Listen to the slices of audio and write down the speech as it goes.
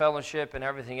fellowship and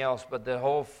everything else, but the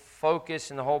whole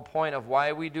focus and the whole point of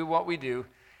why we do what we do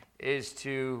is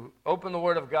to open the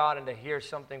Word of God and to hear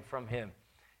something from Him.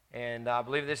 And I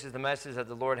believe this is the message that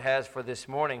the Lord has for this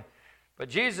morning. But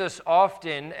Jesus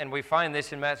often, and we find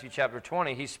this in Matthew chapter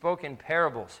 20, He spoke in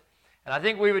parables. And I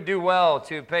think we would do well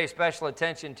to pay special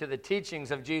attention to the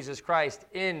teachings of Jesus Christ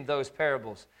in those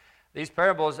parables. These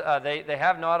parables, they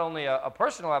have not only a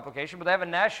personal application, but they have a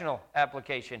national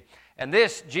application. And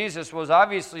this, Jesus was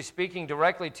obviously speaking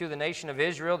directly to the nation of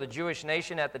Israel, the Jewish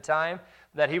nation at the time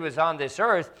that He was on this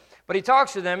earth. But He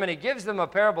talks to them and He gives them a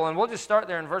parable. And we'll just start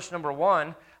there in verse number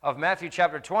 1 of Matthew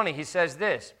chapter 20. He says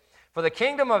this, "For the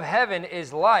kingdom of heaven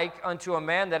is like unto a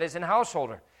man that is an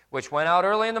householder, which went out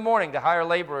early in the morning to hire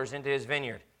laborers into his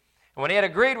vineyard. And when he had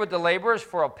agreed with the laborers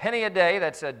for a penny a day,"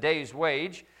 that's a day's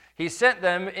wage, "he sent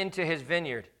them into his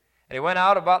vineyard. And he went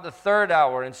out about the third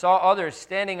hour, and saw others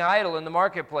standing idle in the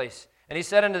marketplace. And he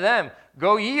said unto them,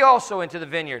 Go ye also into the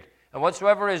vineyard, and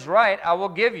whatsoever is right I will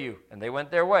give you. And they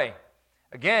went their way.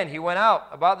 Again he went out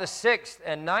about the 6th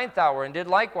and 9th hour, and did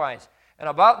likewise. And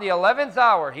about the 11th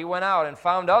hour he went out, and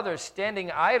found others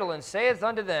standing idle, and saith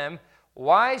unto them,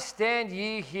 Why stand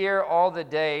ye here all the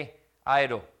day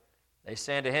idle? They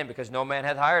say unto him, Because no man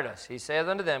hath hired us. He saith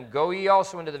unto them, Go ye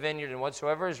also into the vineyard, and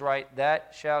whatsoever is right,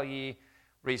 that shall ye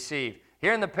receive."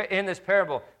 Here in this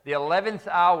parable, the 11th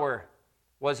hour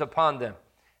was upon them.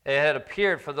 It had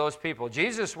appeared for those people.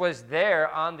 Jesus was there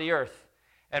on the earth.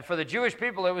 And for the Jewish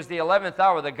people, it was the 11th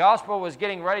hour. The gospel was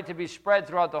getting ready to be spread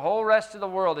throughout the whole rest of the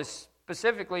world,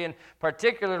 specifically and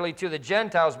particularly to the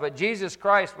Gentiles. But Jesus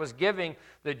Christ was giving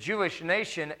the Jewish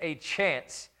nation a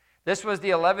chance. This was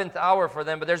the 11th hour for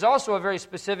them, but there's also a very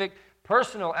specific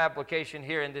personal application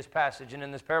here in this passage and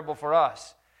in this parable for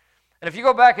us. And if you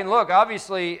go back and look,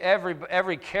 obviously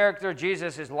every character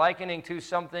Jesus is likening to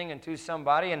something and to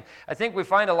somebody, and I think we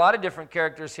find a lot of different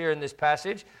characters here in this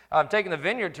passage. I'm taking the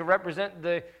vineyard to represent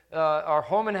our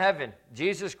home in heaven.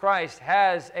 Jesus Christ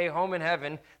has a home in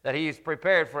heaven that He's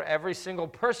prepared for every single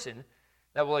person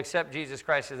that will accept Jesus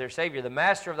Christ as their Savior. The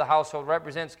master of the household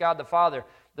represents God the Father.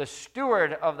 The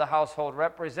steward of the household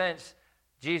represents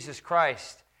Jesus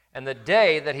Christ. And the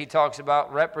day that He talks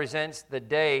about represents the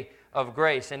day of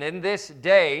grace. And in this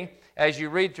day, as you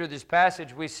read through this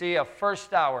passage, we see a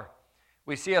first hour,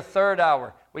 we see a third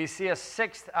hour, we see a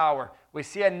 6th hour, we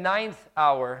see a 9th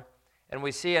hour, and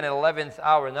we see an 11th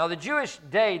hour. Now, the Jewish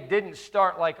day didn't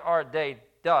start like our day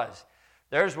does.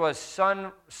 Theirs was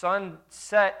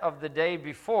sunset of the day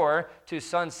before to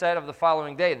sunset of the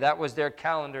following day. That was their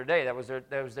calendar day. That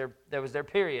was their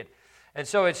period. And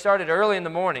so it started early in the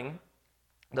morning.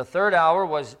 The third hour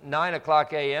was 9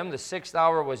 o'clock a.m. The 6th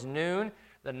hour was noon.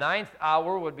 The 9th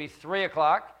hour would be 3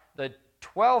 o'clock. The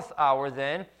 12th hour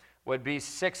then would be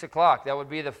 6 o'clock. That would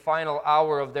be the final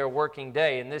hour of their working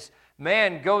day. And this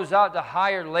man goes out to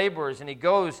hire laborers, and he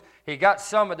got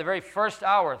some at the very first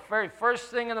hour, the very first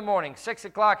thing in the morning, 6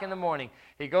 o'clock in the morning.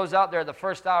 He goes out there at the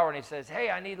first hour, and he says, "Hey,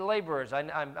 I need laborers.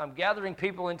 I'm gathering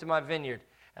people into my vineyard,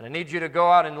 and I need you to go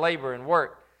out and labor and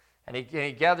work." And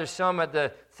he gathers some at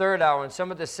the third hour, and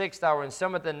some at the 6th hour, and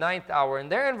some at the 9th hour.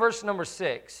 And there in verse number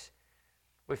 6,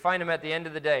 we find him at the end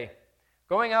of the day,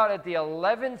 going out at the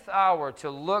 11th hour to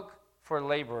look for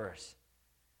laborers.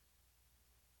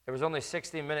 There was only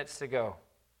 60 minutes to go.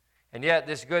 And yet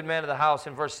this good man of the house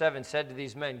in verse 7 said to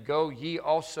these men, "Go ye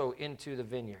also into the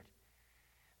vineyard."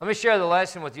 Let me share the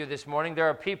lesson with you this morning. There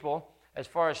are people, as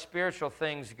far as spiritual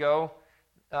things go,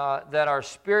 that are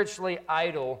spiritually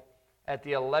idle at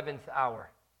the 11th hour.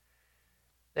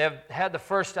 They have had the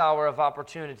first hour of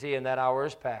opportunity, and that hour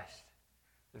has passed.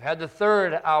 They've had the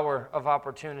third hour of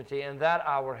opportunity, and that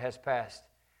hour has passed.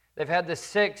 They've had the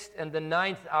 6th and the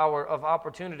 9th hour of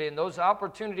opportunity, and those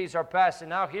opportunities are past. And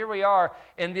now here we are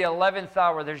in the 11th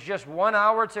hour. There's just 1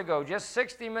 hour to go, just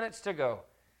 60 minutes to go.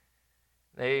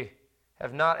 They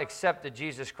have not accepted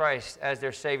Jesus Christ as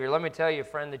their Savior. Let me tell you,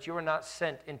 friend, that you were not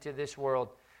sent into this world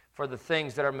for the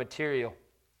things that are material.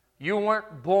 You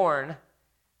weren't born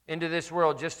into this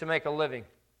world just to make a living.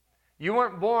 You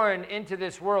weren't born into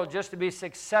this world just to be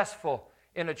successful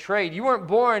in a trade. You weren't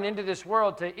born into this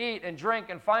world to eat and drink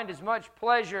and find as much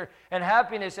pleasure and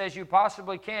happiness as you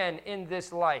possibly can in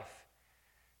this life.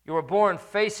 You were born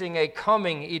facing a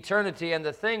coming eternity, and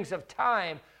the things of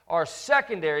time are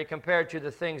secondary compared to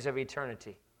the things of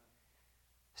eternity.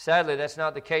 Sadly, that's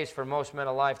not the case for most men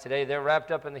alive today. They're wrapped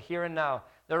up in the here and now.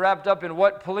 They're wrapped up in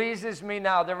what pleases me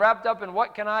now. They're wrapped up in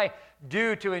what can I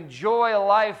do to enjoy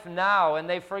life now, and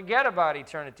they forget about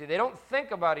eternity. They don't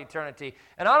think about eternity.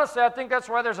 And honestly, I think that's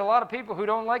why there's a lot of people who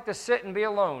don't like to sit and be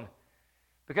alone.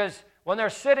 Because when they're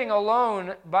sitting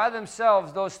alone by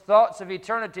themselves, those thoughts of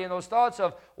eternity and those thoughts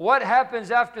of what happens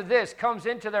after this comes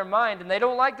into their mind, and they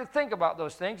don't like to think about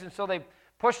those things, and so they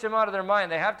push them out of their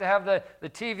mind. They have to have the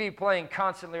TV playing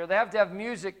constantly, or they have to have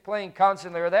music playing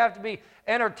constantly, or they have to be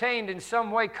entertained in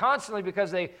some way constantly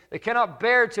because they cannot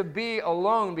bear to be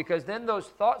alone, because then those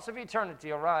thoughts of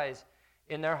eternity arise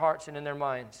in their hearts and in their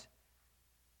minds.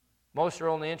 Most are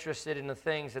only interested in the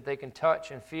things that they can touch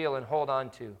and feel and hold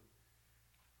on to.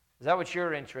 Is that what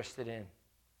you're interested in?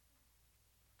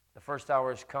 The first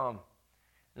hour has come,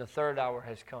 and the third hour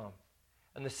has come,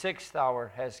 and the sixth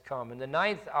hour has come, and the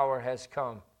ninth hour has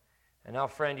come. And now,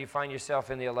 friend, you find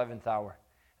yourself in the 11th hour,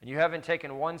 and you haven't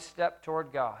taken one step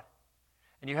toward God,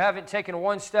 and you haven't taken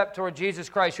one step toward Jesus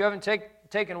Christ. You haven't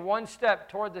taken one step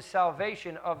toward the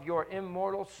salvation of your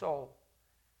immortal soul.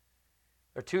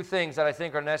 There are two things that I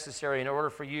think are necessary in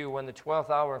order for you, when the 12th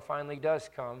hour finally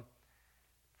does come,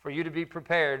 for you to be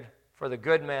prepared for the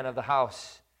good man of the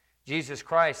house. Jesus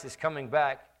Christ is coming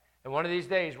back, and one of these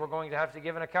days we're going to have to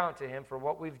give an account to him for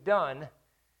what we've done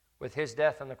with his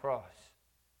death on the cross.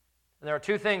 And there are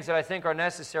two things that I think are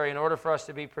necessary in order for us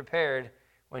to be prepared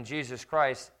when Jesus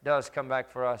Christ does come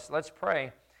back for us. Let's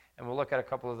pray, and we'll look at a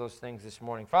couple of those things this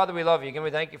morning. Father, we love you. Again,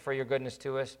 we thank you for your goodness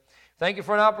to us. Thank you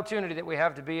for an opportunity that we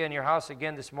have to be in your house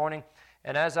again this morning.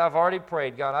 And as I've already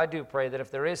prayed, God, I do pray that if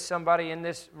there is somebody in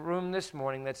this room this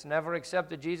morning that's never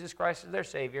accepted Jesus Christ as their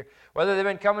Savior, whether they've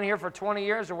been coming here for 20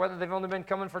 years or whether they've only been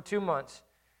coming for 2 months,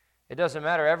 it doesn't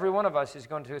matter. Every one of us is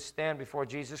going to stand before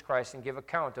Jesus Christ and give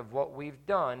account of what we've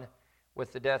done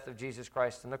with the death of Jesus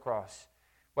Christ on the cross,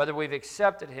 whether we've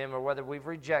accepted him or whether we've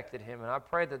rejected him. And I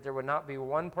pray that there would not be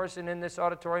one person in this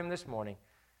auditorium this morning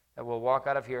that will walk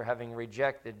out of here having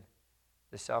rejected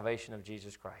the salvation of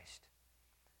Jesus Christ.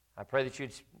 I pray that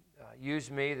you'd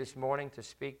use me this morning to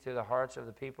speak to the hearts of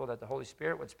the people, that the Holy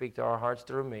Spirit would speak to our hearts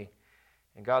through me.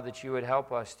 And God, that you would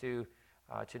help us to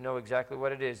know exactly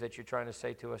what it is that you're trying to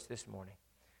say to us this morning.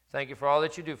 Thank you for all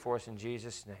that you do for us in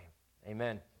Jesus' name.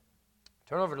 Amen.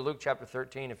 Turn over to Luke chapter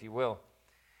 13, if you will.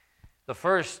 The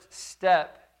first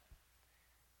step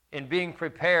in being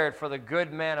prepared for the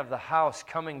good man of the house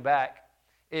coming back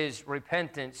is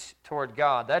repentance toward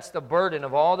God. That's the burden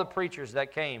of all the preachers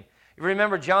that came. You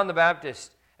remember John the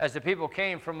Baptist, as the people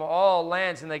came from all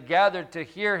lands and they gathered to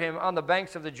hear him on the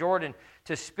banks of the Jordan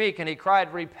to speak, and he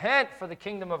cried, "Repent, for the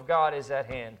kingdom of God is at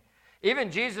hand."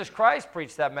 Even Jesus Christ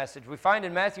preached that message. We find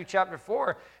in Matthew chapter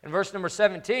 4 and verse number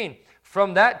 17,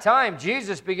 from that time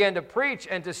Jesus began to preach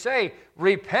and to say,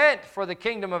 "Repent, for the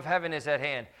kingdom of heaven is at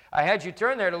hand." I had you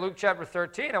turn there to Luke chapter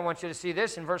 13. I want you to see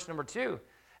this in verse number 2.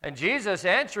 And Jesus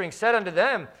answering said unto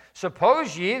them,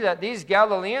 "Suppose ye that these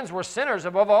Galileans were sinners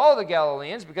above all the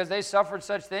Galileans, because they suffered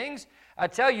such things? I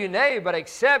tell you, nay, but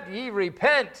except ye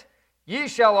repent, ye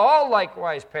shall all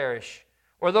likewise perish.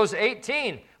 Or those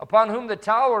 18, upon whom the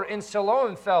tower in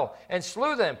Siloam fell, and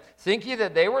slew them, think ye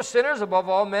that they were sinners above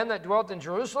all men that dwelt in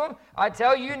Jerusalem? I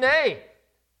tell you, nay,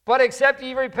 but except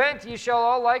ye repent, ye shall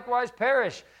all likewise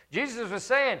perish." Jesus was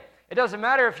saying, it doesn't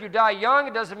matter if you die young.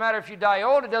 It doesn't matter if you die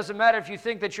old. It doesn't matter if you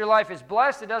think that your life is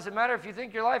blessed. It doesn't matter if you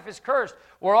think your life is cursed.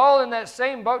 We're all in that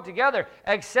same boat together.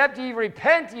 Except ye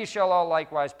repent, ye shall all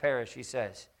likewise perish, he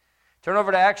says. Turn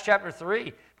over to Acts chapter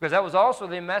 3, because that was also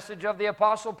the message of the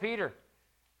Apostle Peter.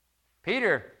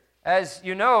 Peter, as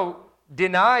you know,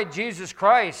 denied Jesus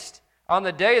Christ on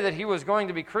the day that he was going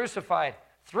to be crucified.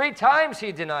 3 times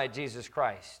he denied Jesus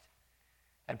Christ.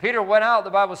 And Peter went out, the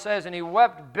Bible says, and he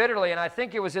wept bitterly. And I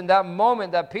think it was in that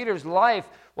moment that Peter's life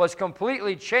was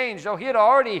completely changed. Though he had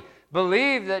already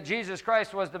believed that Jesus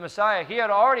Christ was the Messiah. He had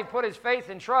already put his faith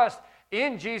and trust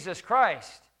in Jesus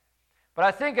Christ. But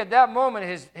I think at that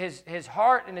moment his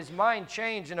heart and his mind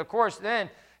changed. And of course then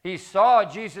he saw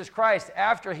Jesus Christ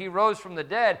after he rose from the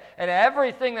dead. And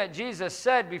everything that Jesus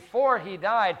said before he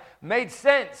died made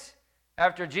sense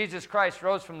after Jesus Christ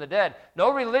rose from the dead.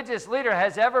 No religious leader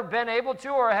has ever been able to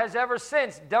or has ever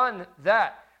since done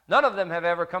that. None of them have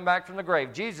ever come back from the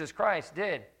grave. Jesus Christ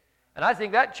did. And I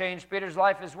think that changed Peter's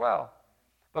life as well.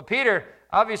 But Peter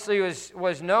obviously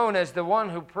was known as the one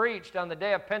who preached on the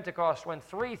day of Pentecost when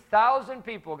 3,000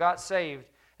 people got saved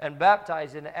and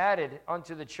baptized and added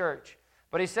unto the church.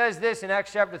 But he says this in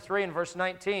Acts chapter 3 and verse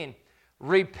 19,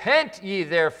 "Repent ye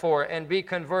therefore and be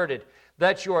converted,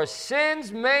 that your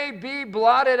sins may be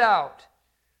blotted out,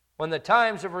 when the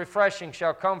times of refreshing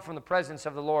shall come from the presence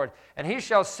of the Lord. And he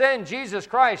shall send Jesus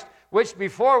Christ, which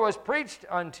before was preached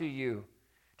unto you."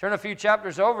 Turn a few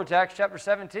chapters over to Acts chapter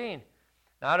 17.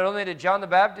 Not only did John the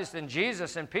Baptist and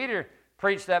Jesus and Peter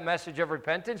preach that message of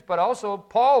repentance, but also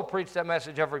Paul preached that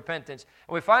message of repentance.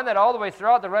 And we find that all the way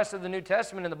throughout the rest of the New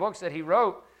Testament in the books that he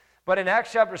wrote. But in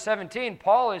Acts chapter 17,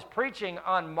 Paul is preaching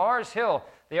on Mars Hill,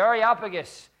 the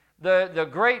Areopagus, the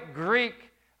great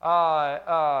Greek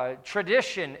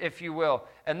tradition, if you will.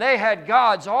 And they had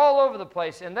gods all over the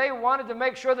place, and they wanted to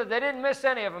make sure that they didn't miss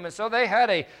any of them. And so they had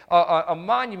a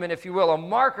monument, if you will, a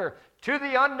marker to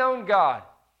the unknown God.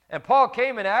 And Paul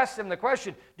came and asked them the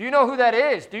question, do you know who that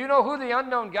is? Do you know who the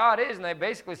unknown God is? And they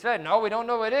basically said, no, we don't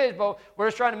know who it is, but we're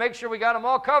just trying to make sure we got them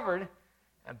all covered.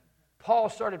 And Paul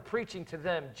started preaching to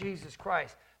them Jesus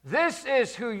Christ. This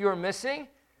is who you're missing.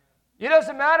 It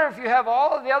doesn't matter if you have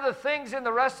all of the other things in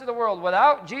the rest of the world.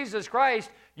 Without Jesus Christ,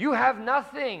 you have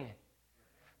nothing.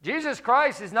 Jesus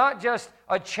Christ is not just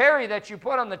a cherry that you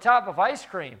put on the top of ice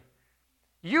cream.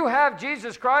 You have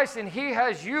Jesus Christ and He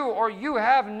has you, or you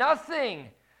have nothing.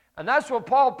 And that's what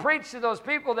Paul preached to those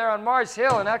people there on Mars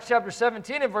Hill in Acts chapter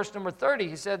 17 and verse number 30.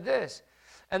 He said this,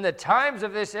 and the times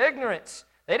of this ignorance,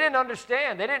 they didn't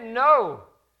understand. They didn't know.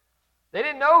 They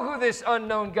didn't know who this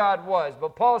unknown God was.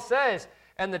 But Paul says,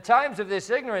 and the times of this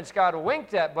ignorance God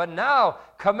winked at, but now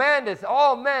commandeth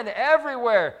all men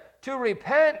everywhere to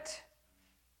repent.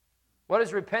 What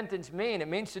does repentance mean? It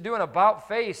means to do an about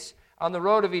face on the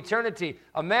road of eternity.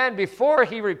 A man, before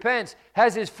he repents,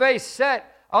 has his face set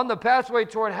on the pathway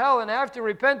toward hell, and after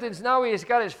repentance, now he has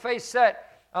got his face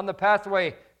set on the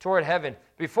pathway toward heaven.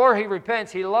 Before he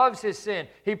repents, he loves his sin.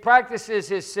 He practices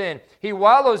his sin. He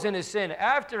wallows in his sin.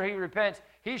 After he repents,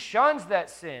 he shuns that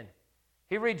sin.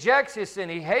 He rejects his sin.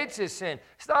 He hates his sin.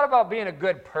 It's not about being a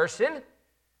good person.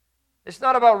 It's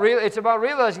about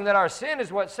realizing that our sin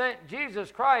is what sent Jesus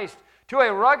Christ to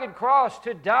a rugged cross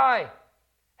to die.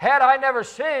 Had I never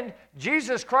sinned,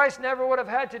 Jesus Christ never would have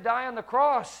had to die on the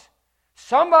cross.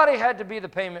 Somebody had to be the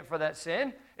payment for that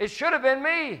sin. It should have been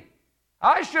me.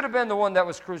 I should have been the one that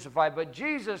was crucified, but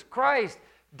Jesus Christ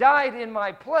died in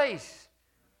my place.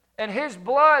 And His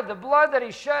blood, the blood that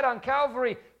He shed on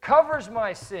Calvary, covers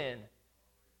my sin.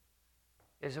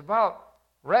 It's about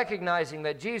recognizing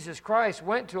that Jesus Christ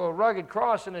went to a rugged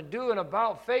cross and to do an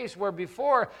about face where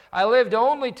before I lived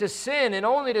only to sin and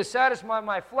only to satisfy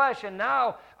my flesh, and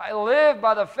now I live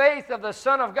by the faith of the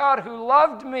Son of God who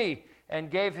loved me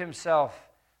and gave Himself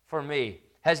for me.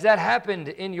 Has that happened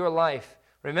in your life?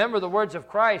 Remember the words of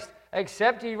Christ,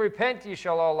 except ye repent, ye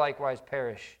shall all likewise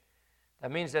perish.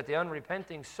 That means that the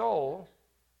unrepenting soul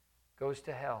goes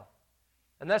to hell.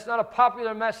 And that's not a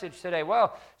popular message today.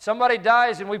 Well, somebody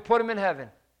dies and we put him in heaven.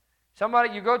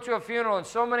 You go to a funeral and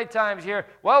so many times you hear,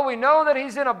 well, we know that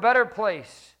he's in a better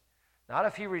place. Not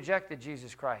if he rejected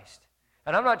Jesus Christ.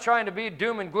 And I'm not trying to be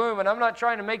doom and gloom, and I'm not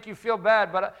trying to make you feel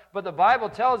bad, but the Bible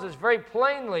tells us very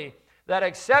plainly that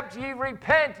except ye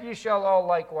repent, ye shall all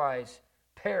likewise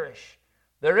perish.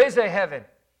 There is a heaven,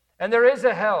 and there is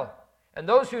a hell. And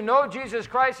those who know Jesus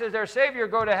Christ as their Savior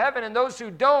go to heaven, and those who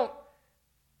don't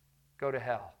go to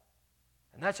hell.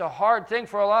 And that's a hard thing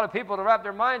for a lot of people to wrap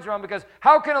their minds around, because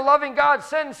how can a loving God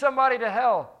send somebody to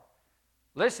hell?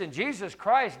 Listen, Jesus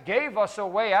Christ gave us a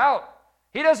way out.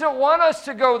 He doesn't want us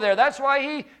to go there. That's why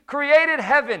He created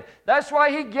heaven. That's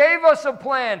why He gave us a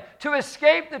plan to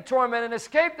escape the torment and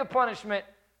escape the punishment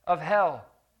of hell.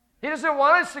 He doesn't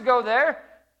want us to go there.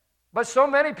 But so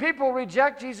many people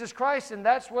reject Jesus Christ, and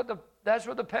that's what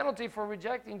the penalty for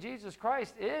rejecting Jesus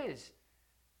Christ is.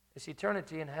 It's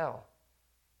eternity in hell.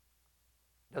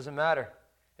 Doesn't matter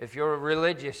if you're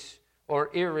religious or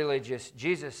irreligious.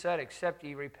 Jesus said, except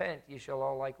ye repent, ye shall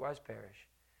all likewise perish.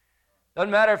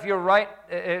 Doesn't matter if you're right,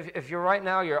 if you're right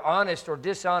now, you're honest or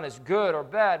dishonest, good or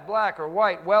bad, black or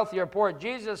white, wealthy or poor.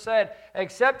 Jesus said,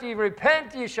 except ye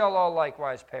repent, ye shall all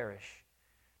likewise perish.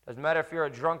 Doesn't matter if you're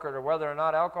a drunkard or whether or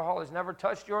not alcohol has never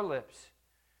touched your lips.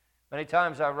 Many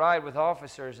times I ride with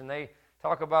officers and they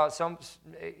talk about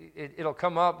it'll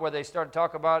come up where they start to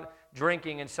talk about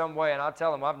drinking in some way, and I'll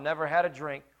tell them, I've never had a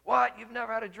drink. What? You've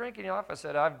never had a drink in your life? I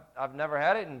said, I've never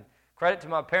had it, and credit to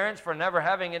my parents for never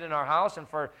having it in our house and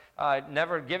for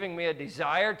never giving me a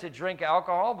desire to drink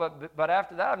alcohol. But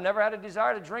after that, I've never had a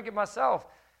desire to drink it myself.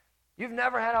 You've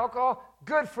never had alcohol?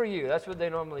 Good for you. That's what they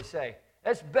normally say.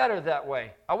 It's better that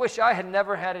way. I wish I had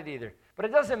never had it either. But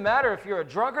it doesn't matter if you're a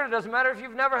drunkard. It doesn't matter if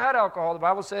you've never had alcohol. The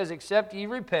Bible says, except ye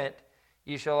repent,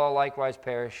 ye shall all likewise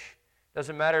perish. It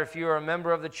doesn't matter if you are a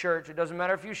member of the church. It doesn't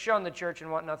matter if you shun the church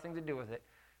and want nothing to do with it.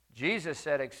 Jesus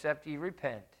said, except ye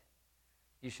repent,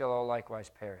 ye shall all likewise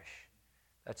perish.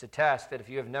 That's a task that if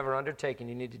you have never undertaken,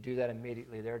 you need to do that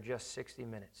immediately. There are just 60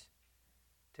 minutes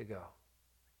to go.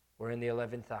 We're in the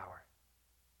 11th hour.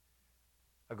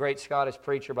 A great Scottish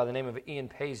preacher by the name of Ian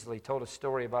Paisley told a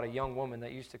story about a young woman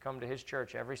that used to come to his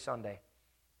church every Sunday.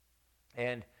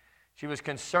 And she was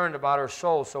concerned about her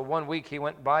soul, so one week he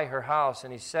went by her house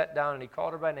and he sat down and he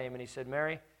called her by name and he said,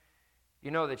 Mary,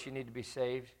 you know that you need to be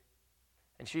saved?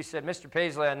 And she said, Mr.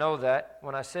 Paisley, I know that.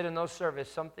 When I sit in those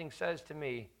services, something says to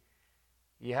me,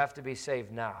 you have to be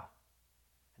saved now.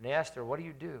 And they asked her, what do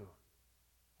you do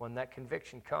when that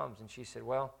conviction comes? And she said,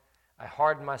 well, I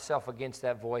harden myself against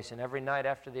that voice, and every night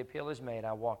after the appeal is made,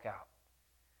 I walk out.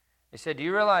 They said, do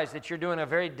you realize that you're doing a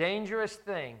very dangerous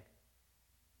thing?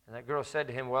 And that girl said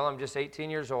to him, well, I'm just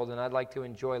 18 years old, and I'd like to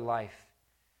enjoy life.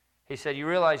 He said, you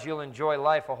realize you'll enjoy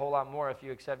life a whole lot more if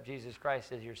you accept Jesus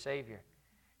Christ as your Savior.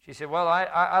 She said, well,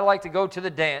 I like to go to the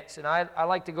dance, and I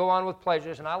like to go on with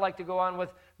pleasures, and I like to go on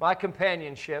with my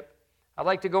companionship. I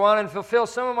like to go on and fulfill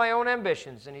some of my own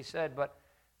ambitions. And he said, but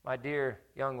my dear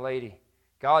young lady,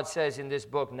 God says in this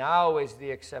book, now is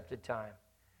the accepted time.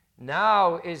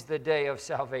 Now is the day of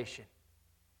salvation.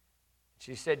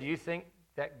 She said, do you think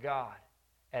that God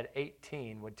at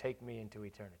 18 would take me into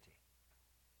eternity?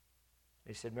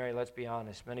 He said, Mary, let's be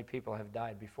honest. Many people have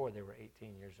died before they were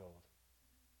 18 years old.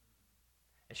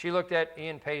 And she looked at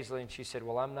Ian Paisley and she said,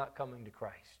 well, I'm not coming to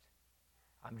Christ.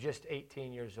 I'm just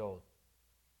 18 years old.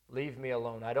 Leave me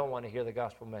alone. I don't want to hear the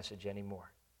gospel message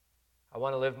anymore. I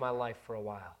want to live my life for a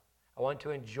while. I want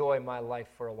to enjoy my life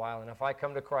for a while. And if I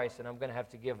come to Christ, then I'm going to have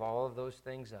to give all of those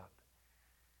things up.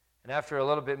 And after a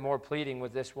little bit more pleading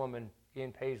with this woman,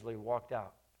 Ian Paisley walked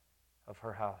out of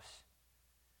her house.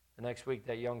 The next week,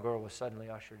 that young girl was suddenly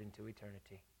ushered into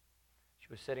eternity. She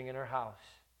was sitting in her house,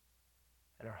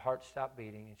 and her heart stopped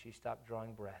beating, and she stopped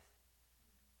drawing breath.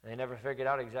 And they never figured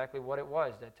out exactly what it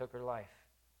was that took her life.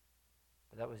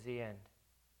 But that was the end.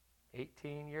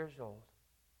 18 years old,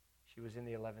 she was in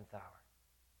the 11th hour.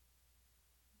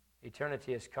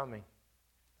 Eternity is coming,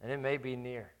 and it may be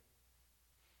near.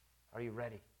 Are you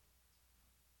ready?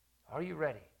 Are you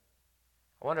ready?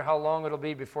 I wonder how long it'll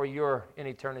be before you're in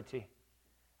eternity.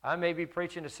 I may be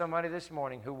preaching to somebody this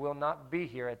morning who will not be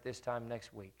here at this time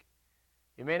next week.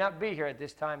 You may not be here at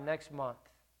this time next month.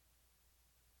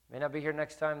 You may not be here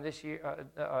next time this year.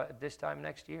 This time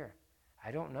next year. I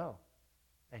don't know,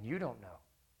 and you don't know.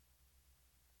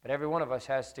 But every one of us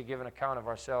has to give an account of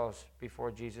ourselves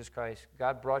before Jesus Christ.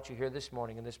 God brought you here this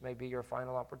morning, and this may be your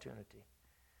final opportunity.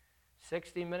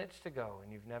 60 minutes to go,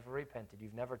 and you've never repented.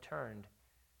 You've never turned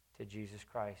to Jesus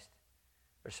Christ.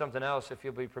 There's something else if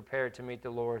you'll be prepared to meet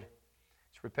the Lord.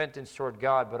 It's repentance toward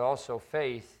God, but also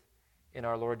faith in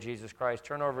our Lord Jesus Christ.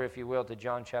 Turn over, if you will, to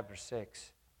John chapter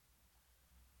 6.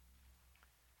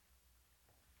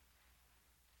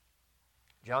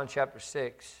 John chapter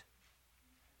 6.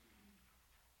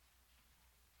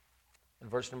 In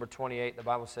verse number 28, the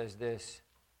Bible says this.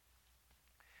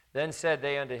 Then said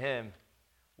they unto him,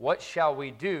 what shall we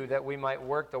do that we might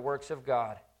work the works of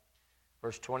God?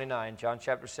 Verse 29, John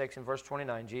chapter 6 and verse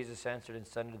 29, Jesus answered and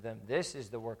said unto them, this is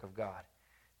the work of God,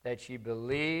 that ye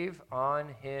believe on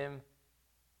him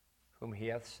whom he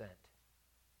hath sent.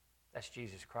 That's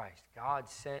Jesus Christ. God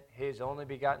sent his only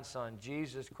begotten Son,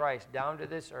 Jesus Christ, down to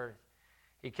this earth.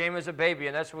 He came as a baby,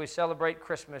 and that's when we celebrate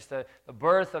Christmas, the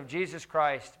birth of Jesus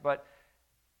Christ. But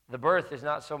the birth is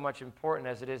not so much important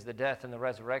as it is the death and the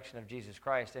resurrection of Jesus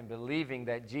Christ, and believing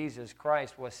that Jesus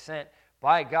Christ was sent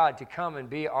by God to come and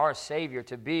be our Savior,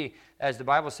 to be, as the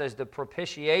Bible says, the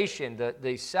propitiation,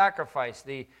 the sacrifice,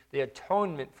 the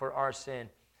atonement for our sin.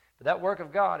 But that work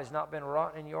of God has not been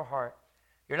wrought in your heart.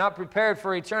 You're not prepared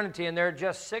for eternity, and there are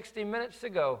just 60 minutes to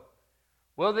go.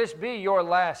 Will this be your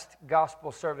last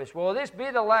gospel service? Will this be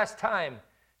the last time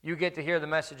you get to hear the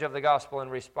message of the gospel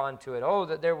and respond to it? Oh,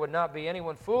 that there would not be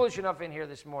anyone foolish enough in here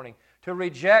this morning to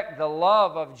reject the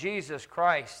love of Jesus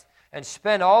Christ and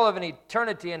spend all of an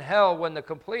eternity in hell when the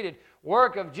completed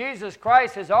work of Jesus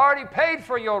Christ has already paid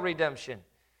for your redemption.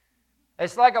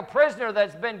 It's like a prisoner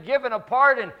that's been given a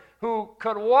pardon who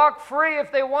could walk free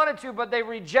if they wanted to, but they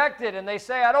reject it and they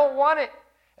say, I don't want it.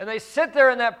 And they sit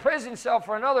there in that prison cell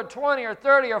for another 20 or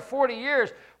 30 or 40 years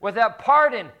with that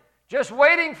pardon, just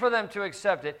waiting for them to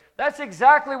accept it. That's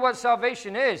exactly what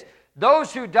salvation is.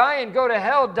 Those who die and go to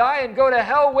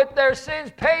hell with their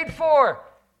sins paid for.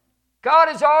 God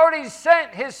has already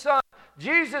sent his Son.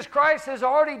 Jesus Christ has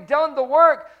already done the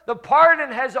work. The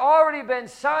pardon has already been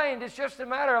signed. It's just a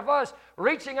matter of us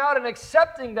reaching out and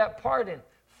accepting that pardon.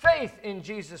 Faith in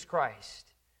Jesus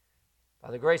Christ. By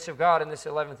the grace of God in this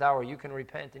 11th hour, you can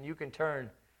repent and you can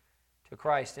turn to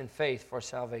Christ in faith for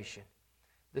salvation.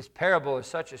 This parable is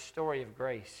such a story of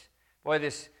grace. Boy,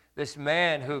 this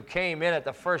man who came in at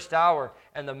the first hour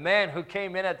and the man who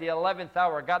came in at the 11th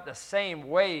hour got the same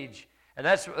wage. And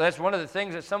that's one of the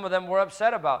things that some of them were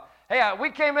upset about. Hey,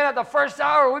 we came in at the first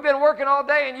hour. We've been working all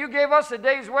day, and you gave us a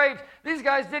day's wage. These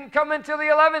guys didn't come until the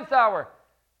 11th hour.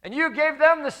 And you gave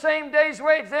them the same day's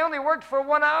wage. They only worked for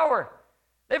 1 hour.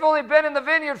 They've only been in the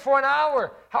vineyard for an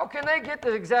hour. How can they get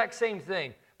the exact same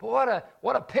thing? But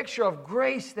what a picture of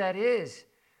grace that is.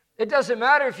 It doesn't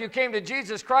matter if you came to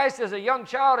Jesus Christ as a young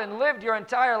child and lived your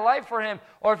entire life for Him,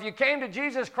 or if you came to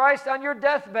Jesus Christ on your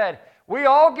deathbed. We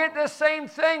all get the same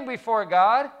thing before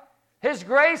God. His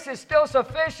grace is still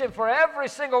sufficient for every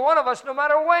single one of us, no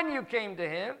matter when you came to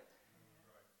Him.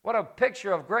 What a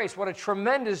picture of grace. What a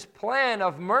tremendous plan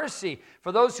of mercy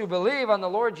for those who believe on the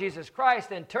Lord Jesus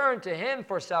Christ and turn to Him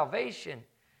for salvation.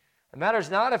 It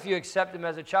matters not if you accept Him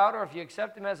as a child or if you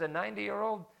accept Him as a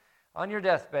 90-year-old on your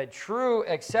deathbed. True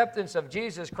acceptance of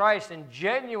Jesus Christ and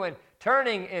genuine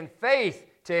turning in faith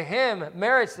to Him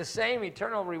merits the same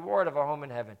eternal reward of a home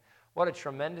in heaven. What a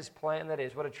tremendous plan that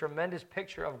is. What a tremendous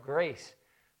picture of grace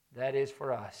that is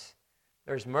for us.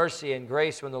 There's mercy and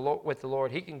grace with the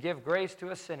Lord. He can give grace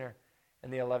to a sinner in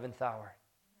the 11th hour.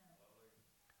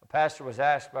 A pastor was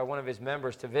asked by one of his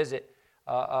members to visit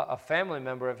a family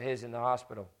member of his in the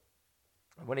hospital.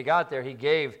 When he got there, he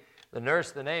gave the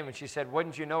nurse the name, and she said,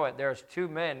 "Wouldn't you know it, there's 2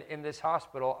 men in this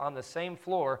hospital on the same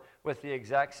floor with the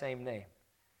exact same name."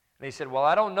 And he said, "Well,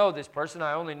 I don't know this person.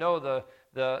 I only know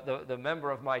the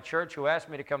member of my church who asked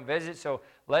me to come visit, so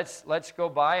let's go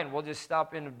by and we'll just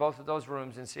stop in both of those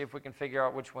rooms and see if we can figure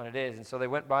out which one it is." And so they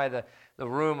went by the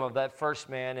room of that first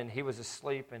man, and he was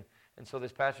asleep, and so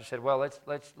this pastor said, "Well, let's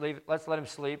let him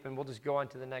sleep, and we'll just go on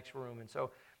to the next room." And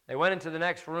so they went into the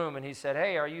next room, and he said,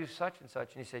 "Hey, are you such and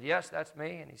such?" And he said, "Yes, that's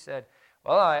me." And he said,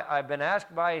 "Well, I've been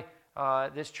asked by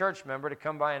this church member to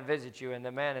come by and visit you." And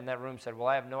the man in that room said, "Well,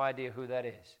 I have no idea who that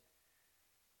is."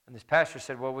 And this pastor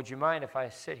said, "Well, would you mind if I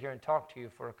sit here and talk to you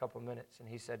for a couple minutes?" And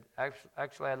he said,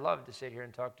 Actually, I'd love to sit here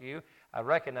and talk to you. I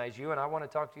recognize you, and I want to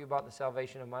talk to you about the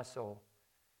salvation of my soul."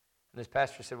 And this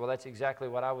pastor said, "Well, that's exactly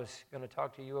what I was going to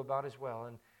talk to you about as well."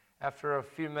 And after a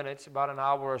few minutes, about an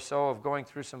hour or so of going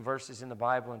through some verses in the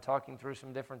Bible and talking through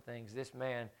some different things, this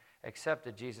man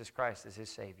accepted Jesus Christ as his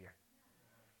Savior.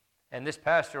 And this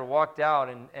pastor walked out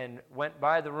and went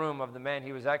by the room of the man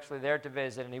he was actually there to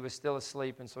visit, and he was still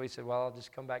asleep. And so he said, "Well, I'll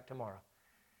just come back tomorrow."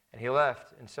 And he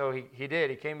left. And so he did.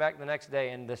 He came back the next day,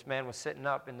 and this man was sitting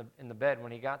up in the bed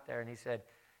when he got there. And he said,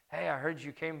 "Hey, I heard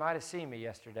you came by to see me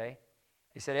yesterday."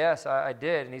 He said, "Yes, I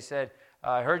did." And he said,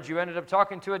 "I heard you ended up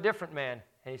talking to a different man."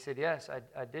 And he said, "Yes,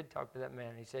 I did talk to that man."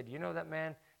 And he said, "You know, that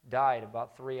man died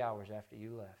about 3 hours after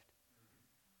you left."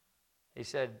 He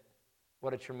said,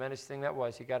 what a tremendous thing that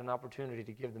was. He got an opportunity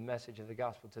to give the message of the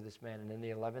gospel to this man. And in the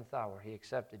 11th hour, he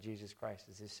accepted Jesus Christ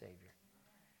as his Savior.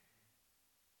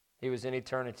 He was in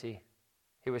eternity.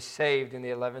 He was saved in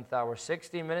the 11th hour,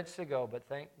 60 minutes to go. But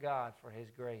thank God for His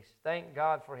grace. Thank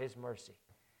God for His mercy.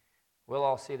 We'll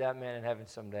all see that man in heaven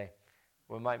someday.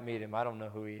 We might meet him. I don't know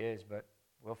who he is, but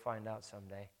we'll find out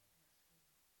someday.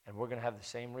 And we're going to have the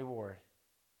same reward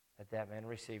that man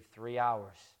received 3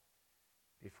 hours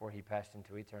before he passed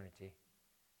into eternity.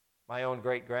 My own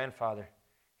great-grandfather,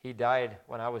 he died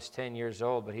when I was 10 years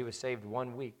old, but he was saved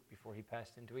 1 week before he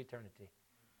passed into eternity.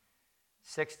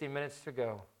 60 minutes to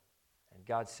go, and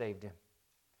God saved him.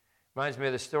 Reminds me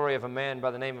of the story of a man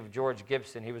by the name of George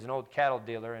Gibson. He was an old cattle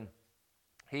dealer, and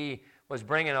he was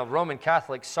bringing a Roman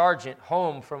Catholic sergeant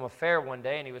home from a fair one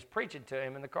day, and he was preaching to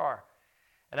him in the car.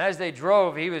 And as they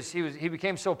drove, he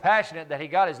became so passionate that he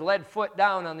got his lead foot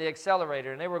down on the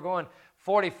accelerator, and they were going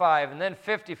 45, and then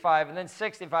 55, and then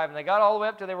 65, and they got all the way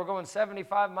up to they were going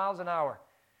 75 miles an hour.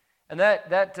 And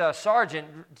that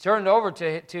sergeant turned over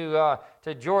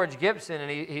to George Gibson, and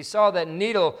he saw that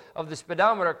needle of the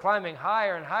speedometer climbing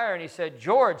higher and higher, and he said,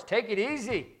 "George, take it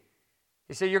easy."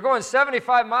 He said, "You're going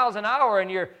 75 miles an hour, and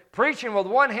you're preaching with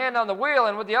one hand on the wheel,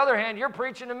 and with the other hand, you're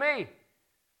preaching to me."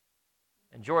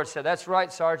 And George said, "That's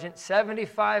right, Sergeant,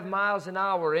 75 miles an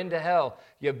hour into hell.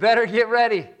 You better get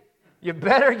ready. You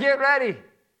better get ready."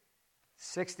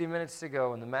 60 minutes to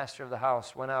go, and the master of the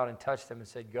house went out and touched him and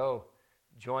said, "Go,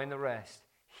 join the rest.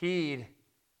 Heed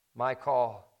my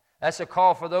call." That's a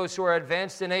call for those who are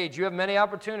advanced in age. You have many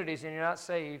opportunities, and you're not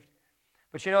saved.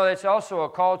 But you know, it's also a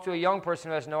call to a young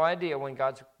person who has no idea when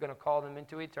God's going to call them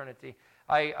into eternity.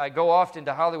 I go often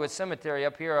to Hollywood Cemetery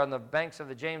up here on the banks of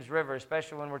the James River,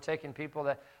 especially when we're taking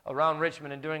people around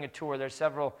Richmond and doing a tour. There's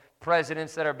several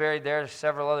presidents that are buried there.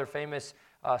 Several other famous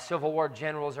Civil War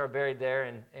generals are buried there.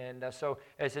 And so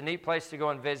it's a neat place to go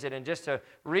and visit and just to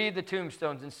read the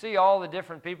tombstones and see all the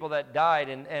different people that died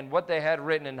and what they had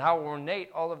written and how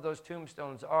ornate all of those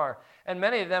tombstones are. And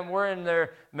many of them were in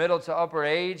their middle to upper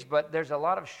age, but there's a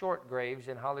lot of short graves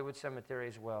in Hollywood Cemetery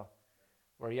as well,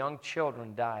 where young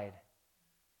children died,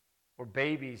 where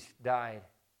babies died,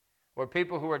 where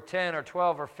people who were 10 or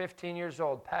 12 or 15 years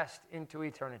old passed into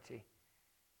eternity.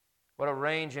 What a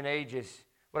range in ages.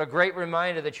 What a great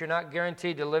reminder that you're not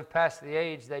guaranteed to live past the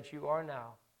age that you are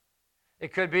now.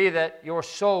 It could be that your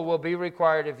soul will be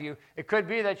required of you. It could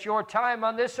be that your time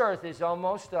on this earth is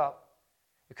almost up.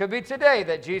 It could be today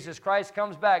that Jesus Christ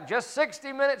comes back, just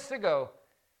 60 minutes to go.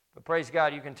 But praise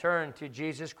God, you can turn to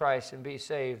Jesus Christ and be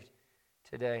saved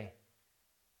today.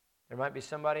 There might be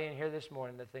somebody in here this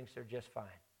morning that thinks they're just fine.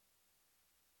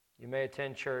 You may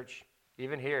attend church,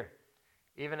 even here,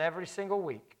 even every single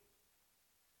week.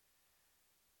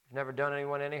 You've never done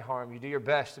anyone any harm. You do your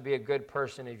best to be a good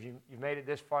person. If you've made it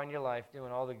this far in your life,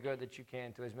 doing all the good that you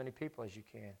can to as many people as you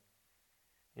can.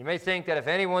 You may think that if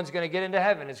anyone's going to get into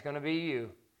heaven, it's going to be you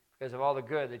because of all the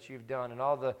good that you've done and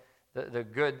all the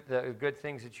good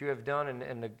things that you have done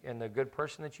and the good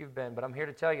person that you've been. But I'm here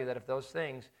to tell you that if those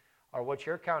things are what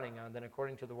you're counting on, then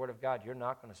according to the Word of God, you're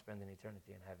not going to spend an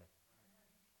eternity in heaven.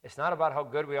 It's not about how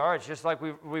good we are. It's just like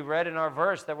we read in our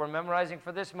verse that we're memorizing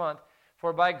for this month.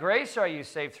 For by grace are you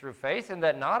saved through faith, and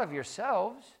that not of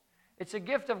yourselves. It's a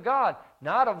gift of God,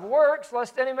 not of works,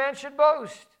 lest any man should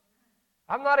boast.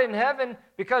 I'm not in heaven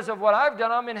because of what I've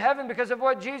done. I'm in heaven because of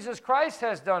what Jesus Christ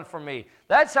has done for me.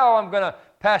 That's how I'm going to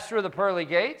pass through the pearly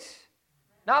gates.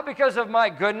 Not because of my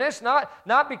goodness,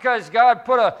 not because God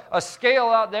put a scale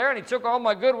out there and He took all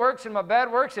my good works and my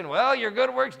bad works and, well, your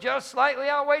good works just slightly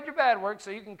outweighed your bad works,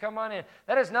 so you can come on in.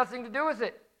 That has nothing to do with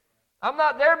it. I'm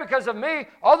not there because of me.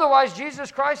 Otherwise,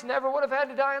 Jesus Christ never would have had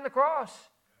to die on the cross.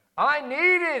 I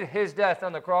needed His death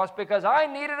on the cross because I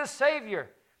needed a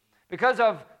Savior. Because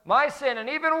of my sin, and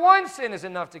even one sin is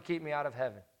enough to keep me out of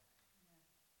heaven.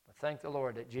 But thank the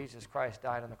Lord that Jesus Christ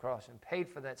died on the cross and paid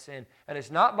for that sin. And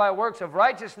it's not by works of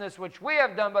righteousness which we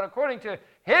have done, but according to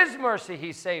His mercy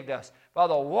He saved us by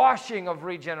the washing of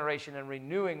regeneration and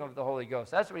renewing of the Holy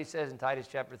Ghost. That's what He says in Titus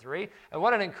chapter 3. And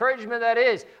what an encouragement that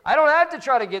is. I don't have to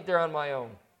try to get there on my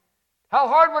own. How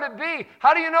hard would it be?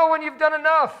 How do you know when you've done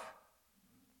enough?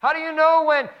 How do you know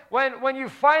when you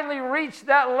finally reach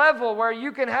that level where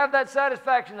you can have that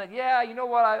satisfaction that, yeah, you know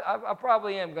what, I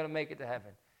probably am going to make it to heaven.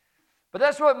 But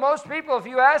that's what most people, if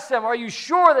you ask them, are you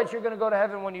sure that you're going to go to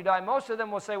heaven when you die? Most of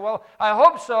them will say, well, I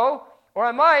hope so, or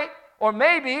I might, or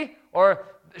maybe, or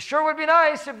sure would be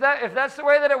nice if that's the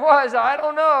way that it was. I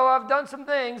don't know. I've done some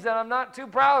things that I'm not too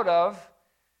proud of.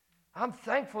 I'm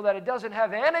thankful that it doesn't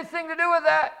have anything to do with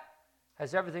that. It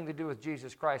has everything to do with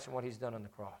Jesus Christ and what He's done on the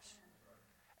cross.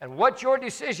 And what your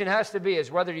decision has to be is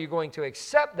whether you're going to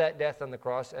accept that death on the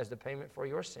cross as the payment for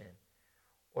your sin,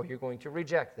 or you're going to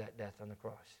reject that death on the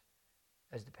cross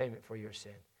as the payment for your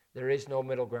sin. There is no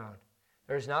middle ground.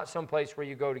 There is not some place where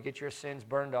you go to get your sins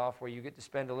burned off, where you get to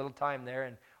spend a little time there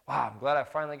and, wow, I'm glad I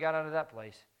finally got out of that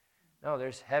place. No,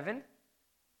 there's heaven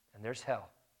and there's hell.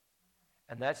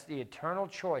 And that's the eternal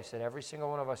choice that every single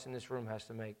one of us in this room has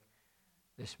to make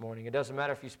this morning. It doesn't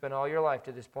matter if you spend all your life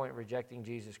to this point rejecting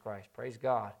Jesus Christ. Praise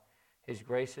God. His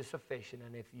grace is sufficient,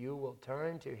 and if you will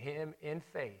turn to Him in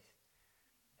faith,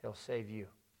 He'll save you.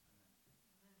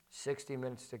 60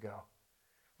 minutes to go.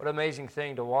 What an amazing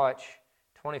thing to watch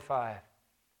 25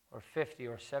 or 50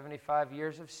 or 75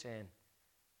 years of sin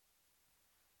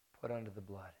put under the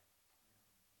blood.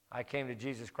 I came to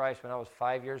Jesus Christ when I was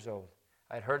 5 years old.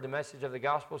 I had heard the message of the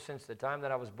gospel since the time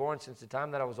that I was born, since the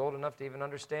time that I was old enough to even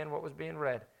understand what was being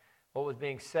read, what was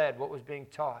being said, what was being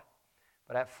taught.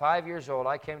 But at 5 years old,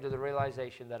 I came to the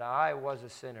realization that I was a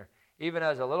sinner. Even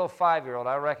as a little 5-year-old,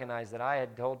 I recognized that I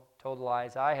had told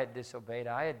lies, I had disobeyed,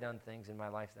 I had done things in my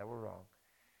life that were wrong.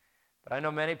 But I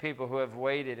know many people who have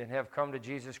waited and have come to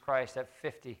Jesus Christ at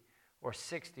 50 or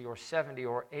 60 or 70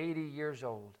 or 80 years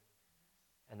old.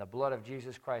 And the blood of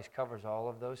Jesus Christ covers all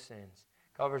of those sins.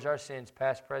 Covers our sins,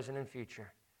 past, present, and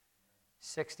future.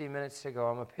 60 minutes to go.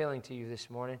 I'm appealing to you this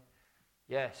morning.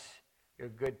 Yes, you're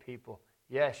good people.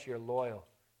 Yes, you're loyal.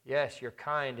 Yes, you're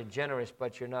kind and generous,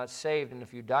 but you're not saved. And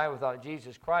if you die without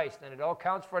Jesus Christ, then it all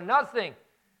counts for nothing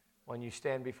when you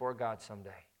stand before God someday.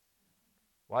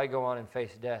 Why go on and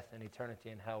face death and eternity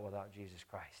in hell without Jesus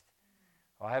Christ?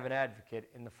 Well, I have an advocate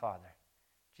in the Father.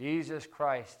 Jesus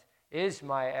Christ is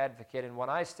my advocate. And when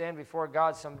I stand before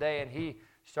God someday and He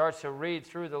starts to read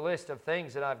through the list of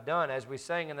things that I've done, as we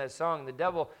sang in that song, the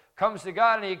devil comes to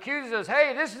God and he accuses us,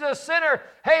 hey, this is a sinner.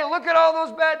 Hey, look at all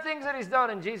those bad things that he's done.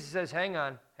 And Jesus says, hang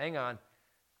on.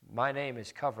 My name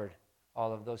has covered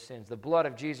all of those sins. The blood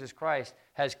of Jesus Christ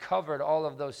has covered all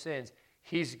of those sins.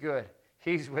 He's good.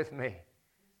 He's with me.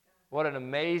 What an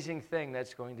amazing thing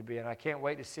that's going to be. And I can't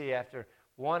wait to see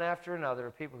one after another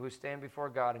of people who stand before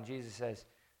God and Jesus says,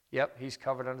 yep, He's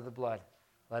covered under the blood.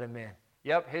 Let Him in.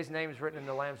 Yep, His name is written in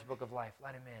the Lamb's Book of Life.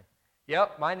 Let Him in.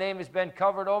 Yep, my name has been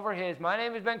covered over His. My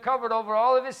name has been covered over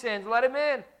all of His sins. Let Him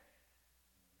in.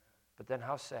 But then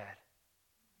how sad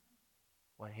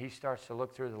when he starts to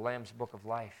look through the Lamb's Book of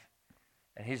Life,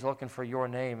 and he's looking for your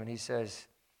name, and he says,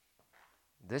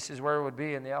 this is where it would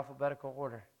be in the alphabetical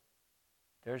order.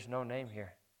 There's no name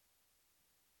here.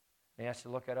 And he has to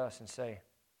look at us and say,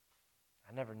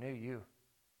 I never knew you.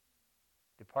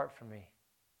 Depart from me,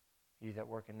 you that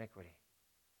work iniquity.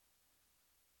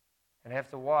 And I have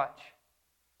to watch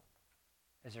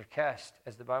as they're cast,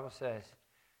 as the Bible says,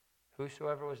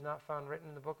 whosoever was not found written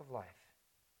in the book of life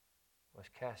was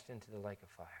cast into the lake of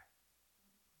fire.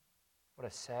 What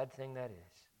a sad thing that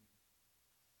is.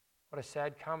 What a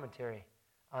sad commentary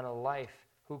on a life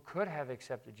who could have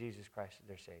accepted Jesus Christ as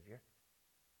their Savior,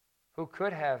 who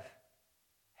could have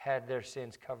had their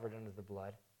sins covered under the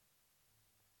blood,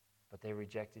 but they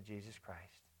rejected Jesus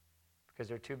Christ because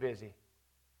they're too busy,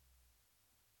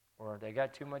 or they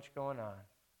got too much going on,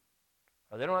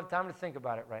 or they don't have time to think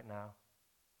about it right now,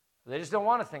 or they just don't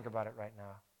want to think about it right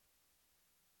now.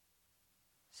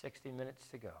 60 minutes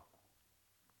to go.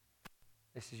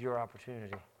 This is your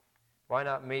opportunity. Why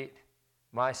not meet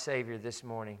my Savior this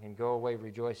morning and go away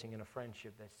rejoicing in a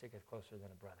friendship that sticketh closer than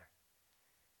a brother?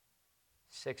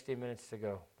 60 minutes to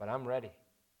go, but I'm ready.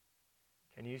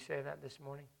 Can you say that this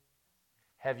morning?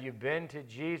 Have you been to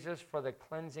Jesus for the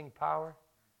cleansing power?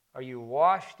 Are you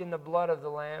washed in the blood of the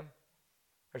Lamb?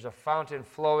 There's a fountain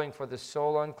flowing for the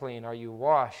soul unclean. Are you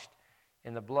washed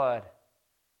in the blood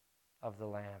of the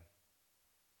Lamb?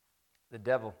 The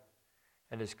devil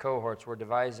and his cohorts were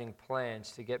devising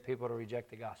plans to get people to reject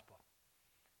the gospel.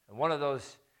 And one of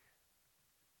those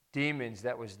demons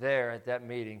that was there at that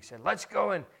meeting said, let's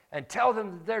go and tell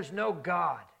them that there's no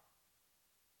God.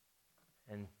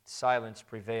 And silence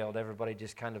prevailed. Everybody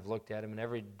just kind of looked at him, and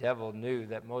every devil knew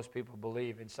that most people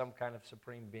believe in some kind of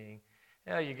supreme being.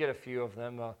 You know, you get a few of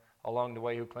them along the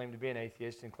way who claim to be an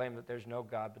atheist and claim that there's no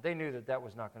God, but they knew that that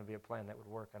was not going to be a plan that would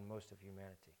work on most of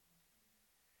humanity.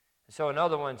 So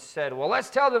another one said, well, let's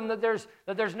tell them that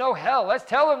there's no hell. Let's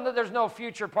tell them that there's no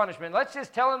future punishment. Let's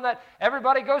just tell them that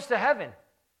everybody goes to heaven.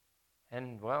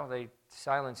 And, well,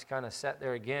 silence kind of sat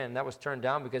there again. That was turned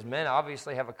down because men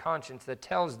obviously have a conscience that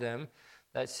tells them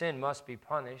that sin must be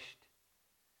punished.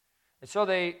 And so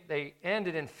they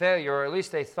ended in failure, or at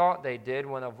least they thought they did,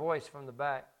 when a voice from the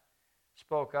back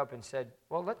spoke up and said,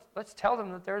 well, let's tell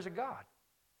them that there's a God.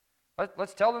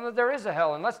 Let's tell them that there is a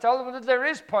hell, and let's tell them that there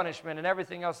is punishment and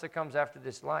everything else that comes after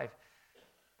this life.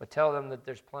 But tell them that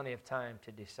there's plenty of time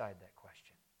to decide that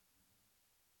question.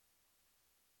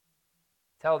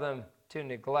 Tell them to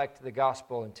neglect the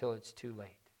gospel until it's too late.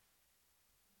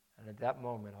 And at that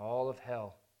moment, all of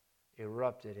hell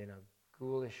erupted in a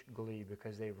ghoulish glee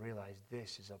because they realized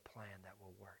this is a plan that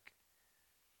will work.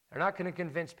 They're not going to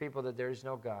convince people that there is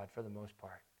no God for the most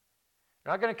part.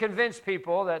 They're not going to convince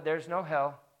people that there's no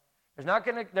hell. They're not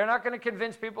going to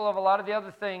convince people of a lot of the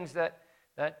other things that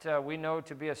we know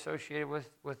to be associated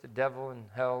with the devil and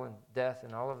hell and death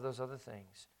and all of those other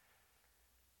things.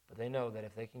 But they know that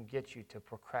if they can get you to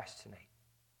procrastinate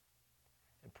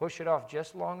and push it off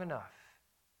just long enough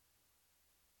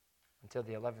until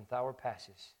the 11th hour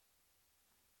passes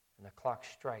and the clock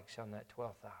strikes on that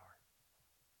 12th hour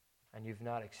and you've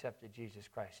not accepted Jesus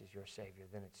Christ as your Savior,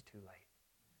 then it's too late.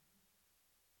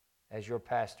 As your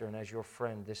pastor and as your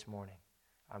friend this morning,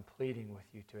 I'm pleading with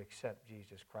you to accept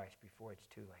Jesus Christ before it's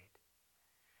too late.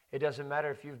 It doesn't matter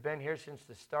if you've been here since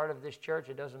the start of this church.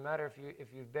 It doesn't matter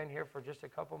if you've been here for just a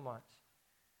couple months.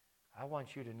 I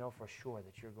want you to know for sure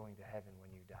that you're going to heaven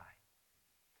when you die.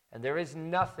 And there is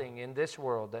nothing in this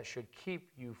world that should keep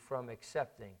you from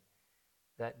accepting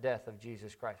that death of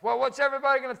Jesus Christ. Well, what's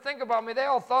everybody going to think about me? They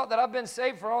all thought that I've been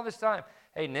saved for all this time.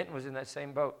 Hey, Ninton was in that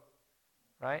same boat,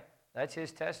 right? That's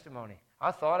his testimony.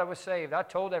 I thought I was saved. I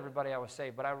told everybody I was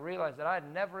saved, but I realized that I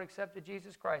had never accepted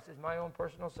Jesus Christ as my own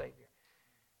personal Savior.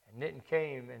 And Ninton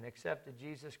came and accepted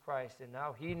Jesus Christ, and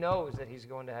now he knows that he's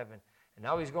going to heaven. And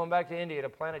now he's going back to India to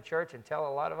plant a church and tell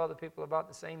a lot of other people about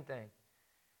the same thing.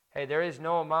 Hey, there is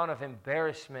no amount of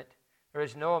embarrassment. There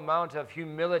is no amount of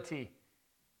humility.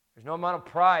 There's no amount of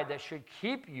pride that should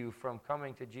keep you from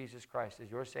coming to Jesus Christ as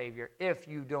your Savior if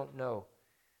you don't know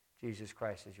Jesus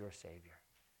Christ as your Savior.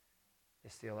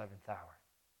 It's the 11th hour.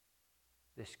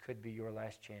 This could be your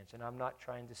last chance, and I'm not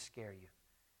trying to scare you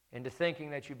into thinking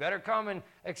that you better come and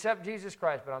accept Jesus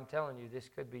Christ, but I'm telling you, this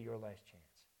could be your last chance.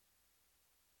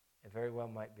 It very well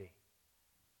might be.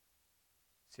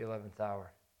 It's the 11th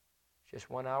hour. Just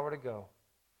 1 hour to go.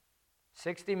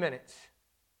 60 minutes.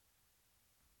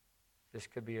 This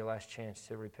could be your last chance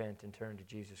to repent and turn to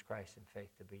Jesus Christ in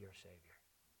faith to be your Savior.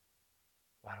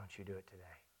 Why don't you do it today?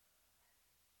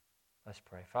 Let's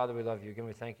pray. Father, we love you. Again,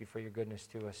 we thank you for your goodness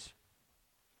to us.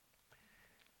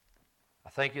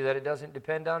 thank you that it doesn't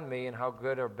depend on me and how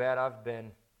good or bad I've been.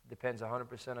 It depends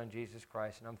 100% on Jesus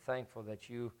Christ. And I'm thankful that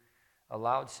you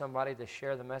allowed somebody to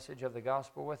share the message of the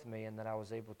gospel with me and that I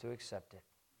was able to accept it.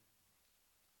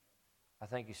 I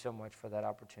thank you so much for that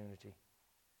opportunity.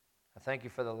 I thank you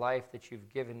for the life that you've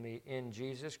given me in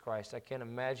Jesus Christ. I can't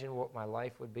imagine what my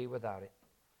life would be without it.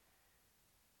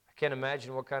 I can't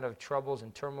imagine what kind of troubles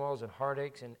and turmoils and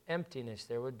heartaches and emptiness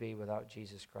there would be without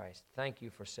Jesus Christ. Thank you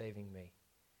for saving me.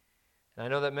 And I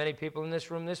know that many people in this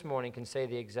room this morning can say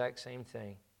the exact same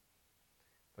thing.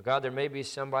 But God, there may be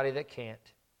somebody that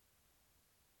can't.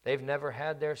 They've never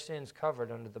had their sins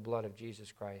covered under the blood of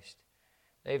Jesus Christ.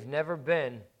 They've never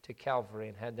been to Calvary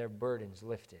and had their burdens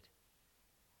lifted.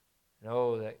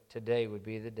 Know that today would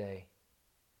be the day.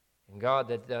 And God,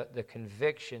 that the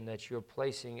conviction that you're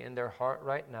placing in their heart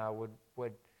right now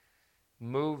would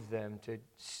move them to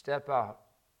step out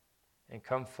and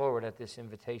come forward at this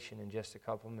invitation in just a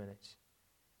couple minutes.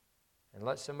 And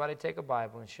let somebody take a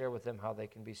Bible and share with them how they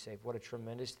can be saved. What a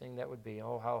tremendous thing that would be.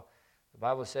 Oh, how the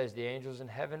Bible says the angels in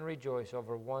heaven rejoice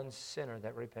over one sinner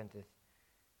that repenteth.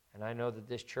 And I know that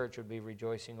this church would be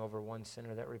rejoicing over one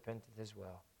sinner that repenteth as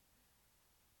well.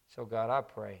 So God, I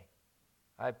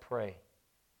pray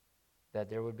that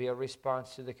there would be a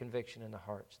response to the conviction in the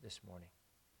hearts this morning.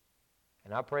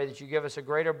 And I pray that you give us a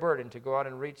greater burden to go out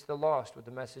and reach the lost with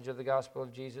the message of the gospel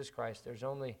of Jesus Christ. There's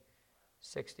only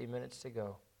 60 minutes to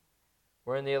go.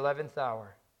 We're in the 11th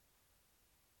hour.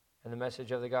 And the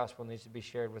message of the gospel needs to be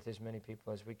shared with as many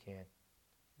people as we can.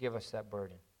 Give us that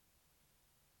burden.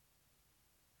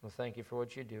 Well, thank you for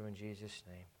what you do in Jesus'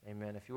 name. Amen. If you